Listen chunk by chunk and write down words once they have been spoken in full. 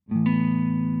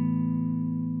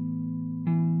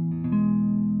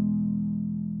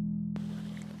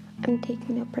I'm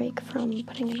taking a break from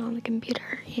putting it on the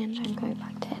computer and I'm going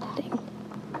back to editing.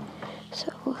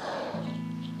 So,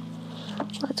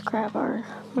 let's grab our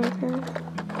marker.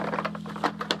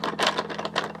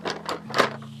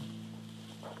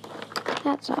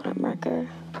 That's not a marker.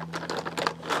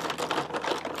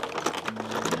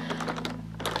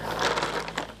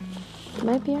 It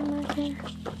might be a marker.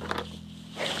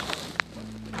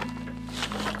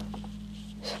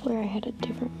 I swear I had a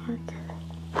different marker.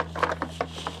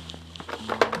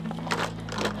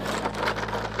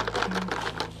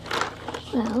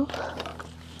 Well,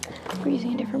 we're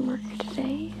using a different marker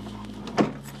today.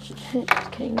 Just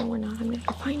kidding, no we're not. I'm gonna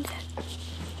go find it.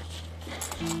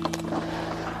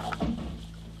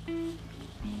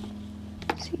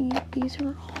 See, these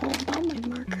are all my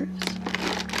markers.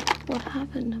 What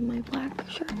happened to my black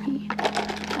Sharpie? I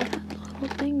had the little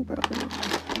thing broken off.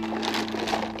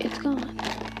 It's gone.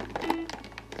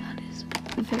 That is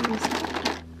very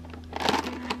sad.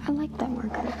 I like that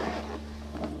marker.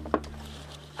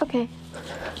 Okay.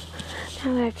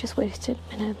 Now that I've just wasted a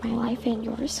minute of my life and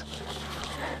yours,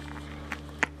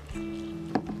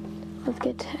 let's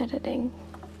get to editing.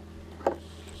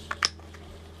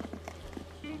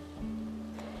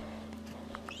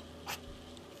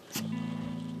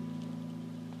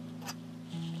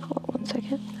 Hold on 1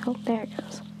 second. Oh, there it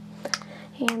goes.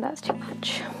 And that's too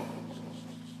much.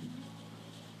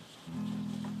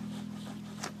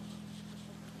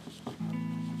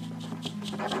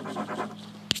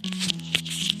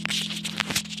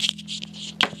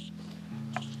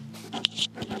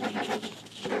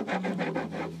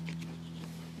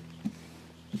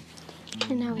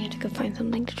 And now we have to go find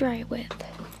something to dry it with.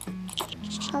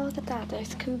 Oh, look at that.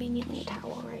 There's conveniently a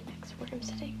towel right next to where I'm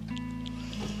sitting.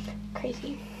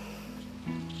 Crazy.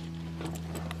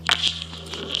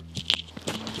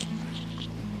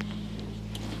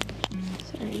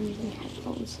 Sorry, I'm using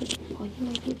headphones, so the volume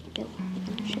might be a bit louder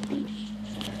than it should be.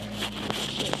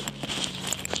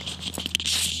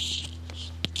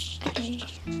 Okay.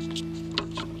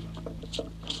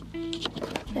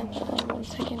 Now hold on 1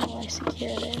 second while I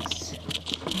secure this.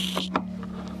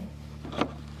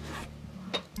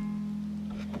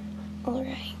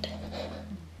 Alright.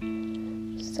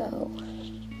 So,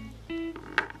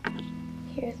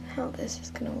 here's how this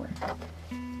is gonna work.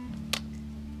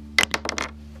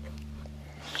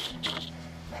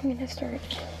 I'm gonna start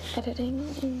editing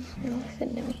and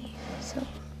listen to me. So,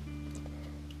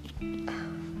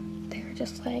 they were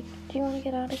just like, do you want to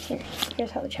get out of here?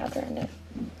 Here's how the chapter ended.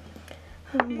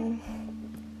 Do you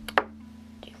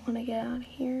want to get out of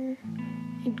here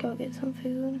and go get some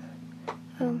food?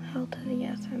 Hell to the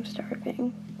yes, I'm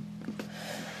starving.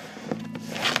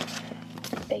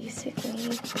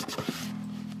 Basically,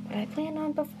 what I planned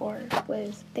on before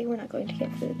was they were not going to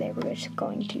get food, they were just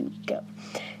going to go.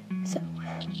 So,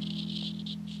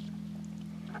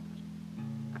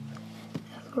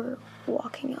 as we're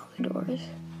walking out the doors,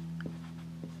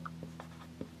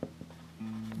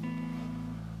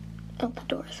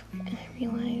 I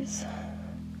realize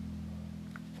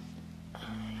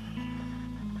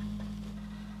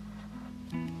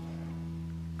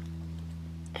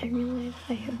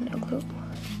I have no clue.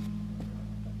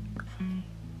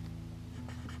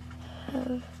 I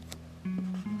have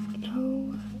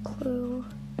no clue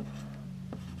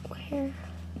where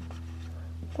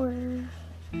we're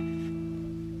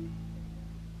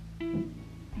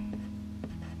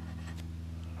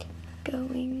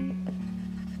going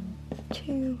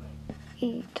to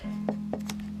eat.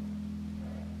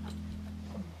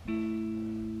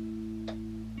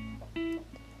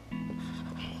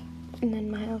 Okay. And then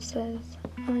Miles says,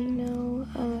 I know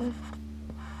a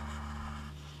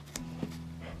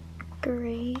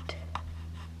great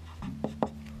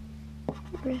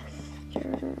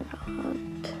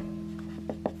restaurant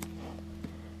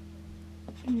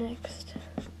next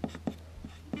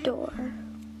door.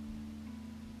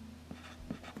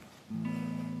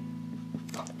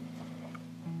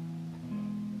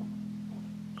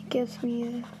 He gives me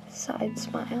a side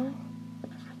smile.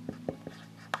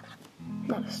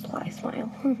 Not a sly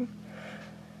smile.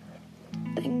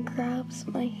 Then grabs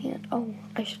my hand. Oh,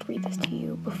 I should read this to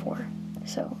you before.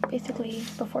 So, basically,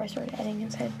 before I started editing,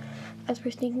 it said, as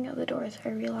we're sneaking out the doors, I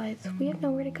realized we have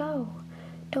nowhere to go.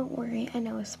 Don't worry, I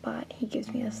know a spot. He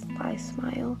gives me a sly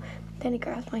smile. Then he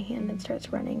grabs my hand and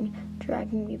starts running,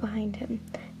 dragging me behind him.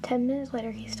 10 minutes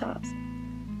later, he stops.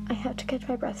 I have to catch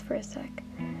my breath for a sec.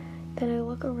 Then I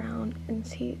look around and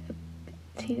see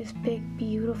this big,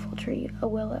 beautiful tree, a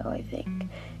willow, I think.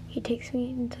 He takes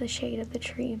me into the shade of the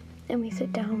tree, and we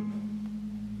sit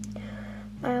down.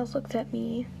 Miles looks at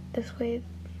me in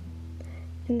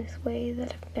this way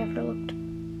that I've never looked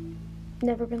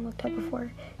never been looked at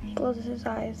before. He closes his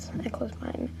eyes. I close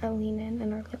mine. I lean in,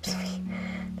 and our lips meet.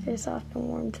 They're soft and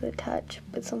warm to the touch,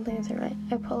 but something isn't right.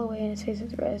 I pull away, and his face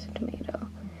is red as a tomato.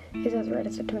 He's as red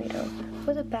as a tomato.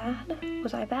 Was it bad?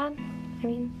 Was I bad?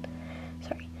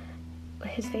 Sorry.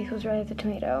 His face was red as a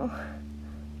tomato.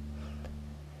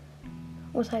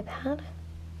 Was I bad?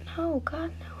 No,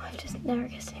 God, no. I've just never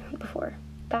kissed anyone before.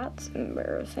 That's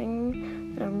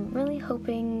embarrassing. I'm really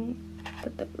hoping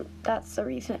that that's the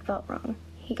reason it felt wrong.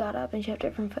 He got up and shoved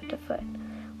it from foot to foot.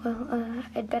 Well,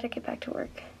 I'd better get back to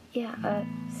work. Yeah,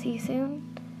 see you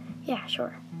soon? Yeah,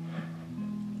 sure.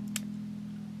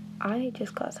 I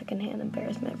just got secondhand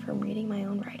embarrassment from reading my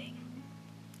own writing.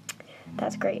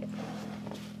 That's great.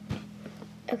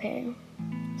 Okay,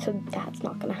 so that's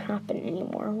not gonna happen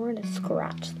anymore. We're gonna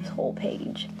scratch this whole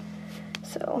page.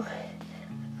 So,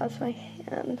 that's my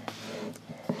hand.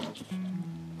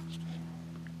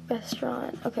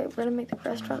 Restaurant. Okay, we're gonna make the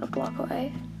restaurant a block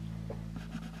away.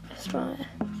 Restaurant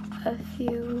a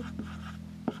few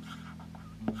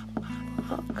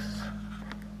blocks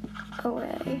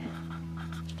away.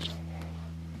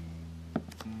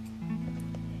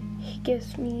 He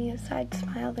gives me a side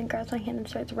smile, then grabs my hand and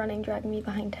starts running, dragging me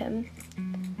behind him.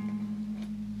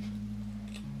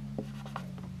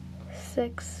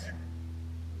 6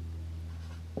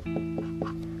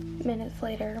 minutes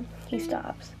later, he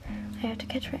stops. I have to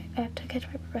catch my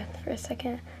breath for a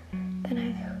second.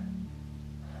 Then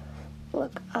I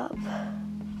look up.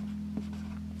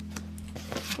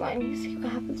 Let me see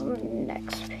what happens on the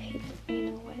next page.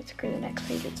 You know what? Screw the next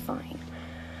page. It's fine.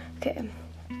 Okay.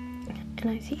 And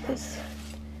I see this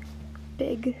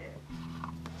big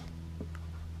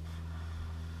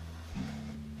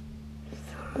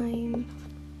sign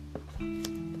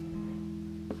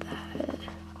that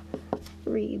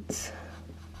reads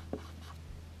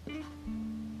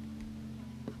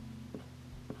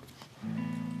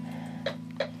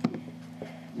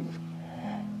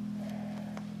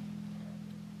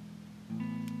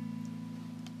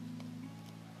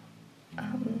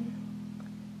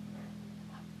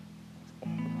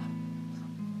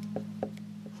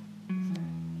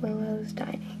Willow's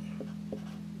Dining.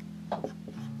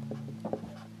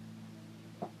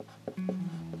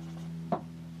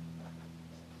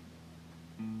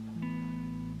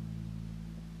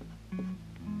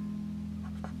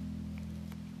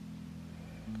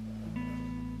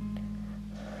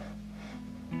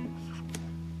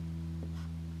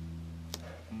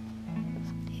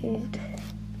 It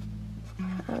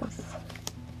has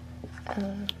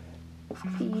a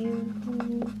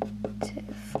beautiful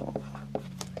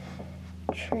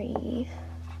tree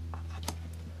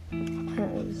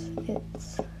as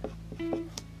its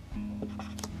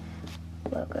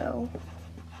logo.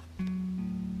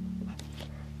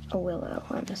 A willow,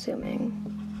 I'm assuming.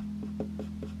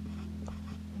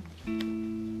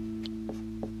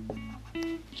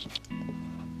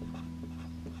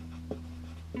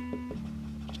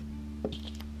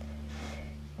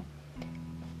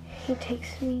 He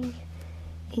takes me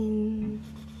in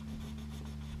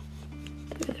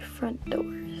through the front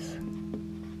doors.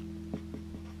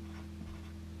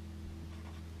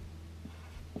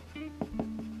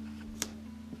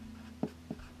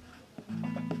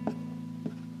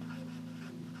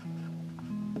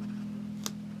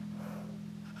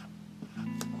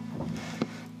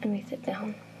 And we sit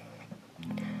down.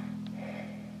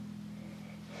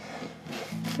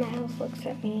 Miles looks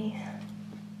at me.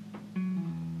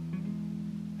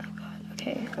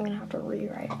 Okay, I'm gonna have to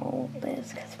rewrite all of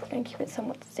this because we're gonna keep it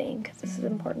somewhat the same because this is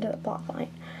important to the plot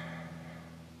line.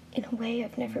 In a way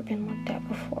I've never been looked at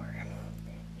before.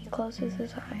 He closes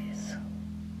his eyes.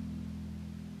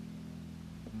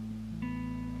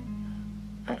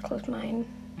 I close mine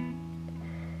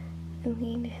and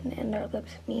lean in, and our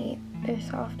lips meet. They're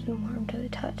soft and warm to the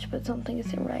touch, but something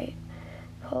isn't right.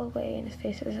 Pull away, and his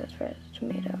face is as red as a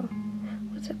tomato.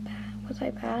 Was it bad? Was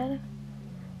I bad?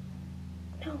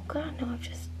 No, God, no, I've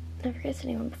just never kissed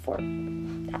anyone before.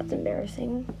 That's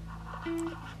embarrassing.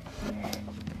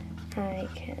 I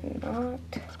cannot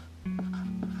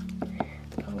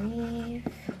believe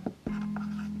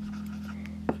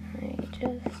I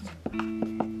just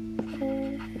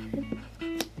said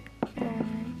that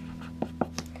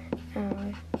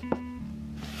out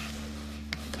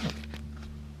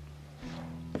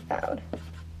loud.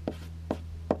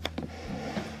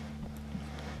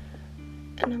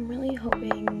 And I'm really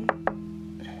hoping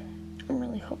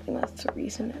that's the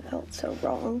reason it felt so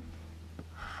wrong.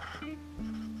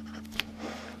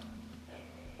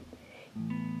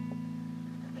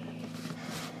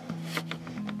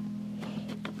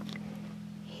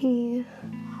 He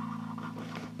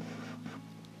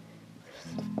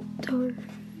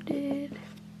started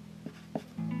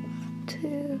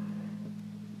to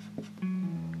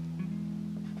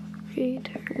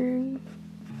return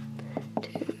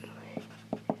to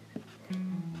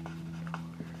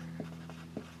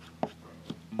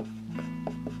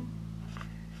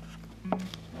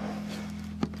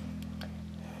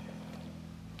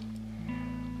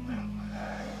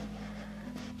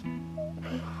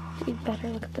we'd better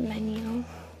look at the menu.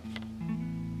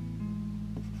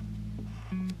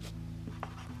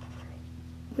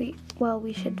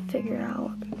 We should figure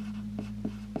out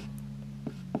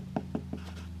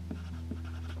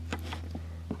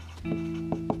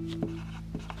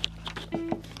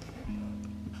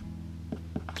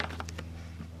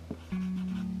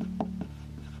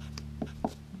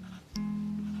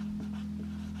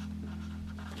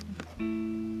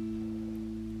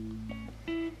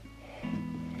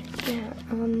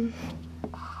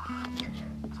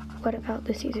what about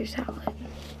the Caesar salad?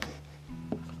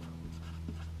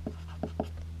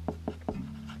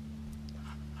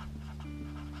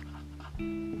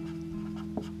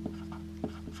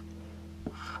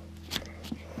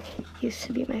 Used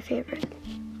to be my favorite.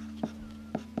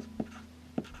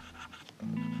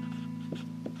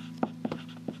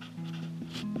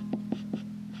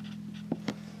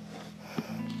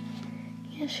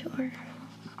 Yeah, sure.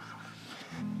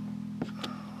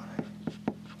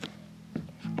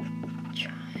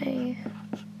 Try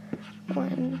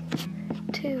 1,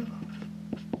 2.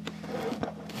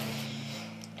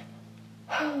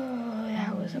 Oh,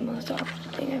 that was the most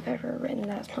awful thing I've ever written.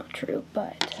 That's not true,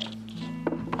 but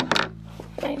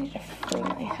I need to free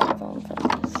my headphone from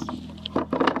this.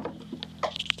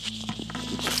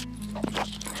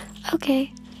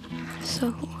 Okay,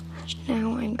 so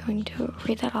now I'm going to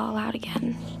read that all out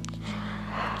again.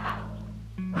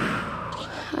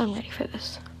 I'm ready for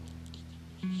this.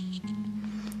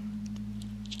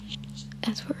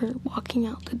 As we're walking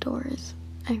out the doors,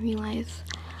 I realize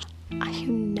I have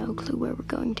no clue where we're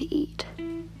going to eat.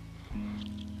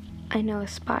 I know a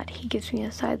spot. He gives me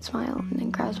a side smile and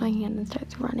then grabs my hand and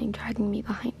starts running, dragging me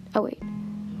behind. Oh, wait.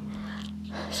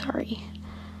 Sorry.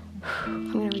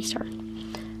 I'm gonna restart.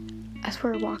 As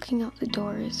we're walking out the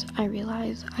doors, I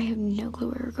realize I have no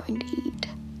clue where we're going to eat.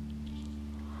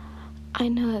 I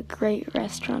know a great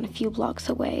restaurant a few blocks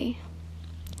away.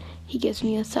 He gives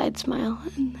me a side smile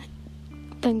and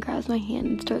then grabs my hand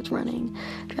and starts running,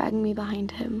 dragging me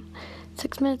behind him.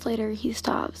 6 minutes later, he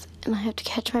stops, and I have to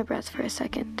catch my breath for a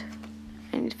second.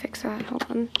 I need to fix that. Hold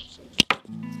on.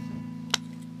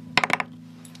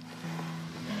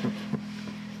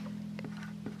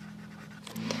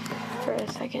 For a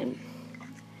second.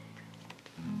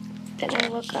 Then I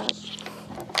look up.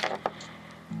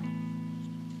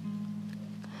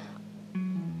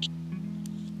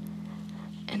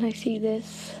 And I see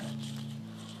this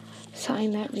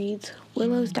sign that reads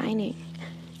Willow's Dining.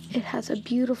 It has a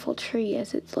beautiful tree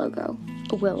as its logo.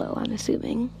 A willow, I'm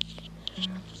assuming.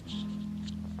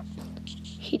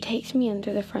 He takes me in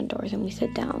through the front doors and we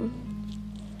sit down.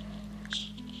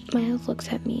 Miles looks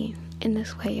at me in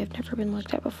this way I've never been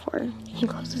looked at before. He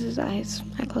closes his eyes.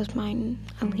 I close mine.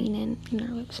 I lean in and our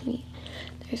lips meet.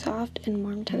 They're soft and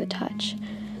warm to the touch.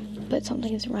 But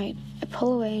something isn't right. I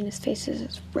pull away and his face is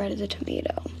as red as a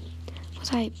tomato.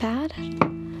 Was I bad?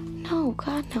 No,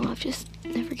 God, no. I've just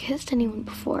never kissed anyone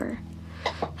before.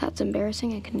 That's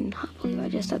embarrassing. I cannot believe I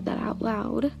just said that out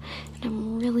loud. And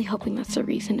I'm really hoping that's the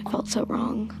reason it felt so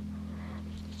wrong.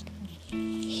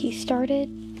 He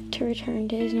started to return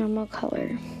to his normal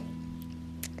color.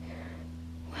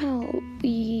 Well,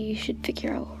 we should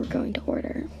figure out what we're going to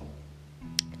order.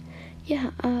 Yeah,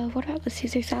 what about the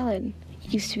Caesar salad?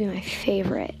 It used to be my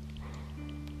favorite.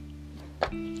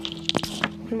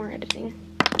 One more editing.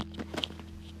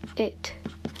 It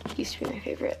used to be my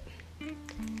favorite.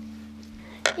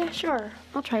 Yeah, sure.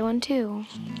 I'll try one too.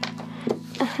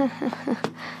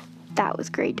 That was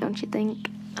great, don't you think?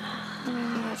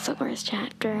 That's the worst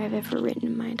chapter I've ever written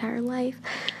in my entire life.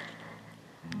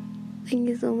 Thank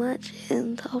you so much,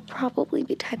 and I'll probably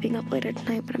be typing up later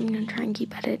tonight, but I'm going to try and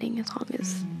keep editing as long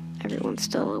as everyone's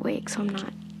still awake, so I'm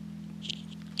not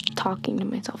talking to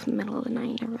myself in the middle of the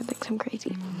night. Everyone thinks I'm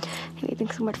crazy. Anyway,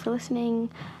 thanks so much for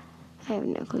listening. I have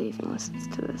no clue if anyone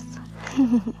listens to this.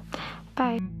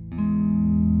 Bye.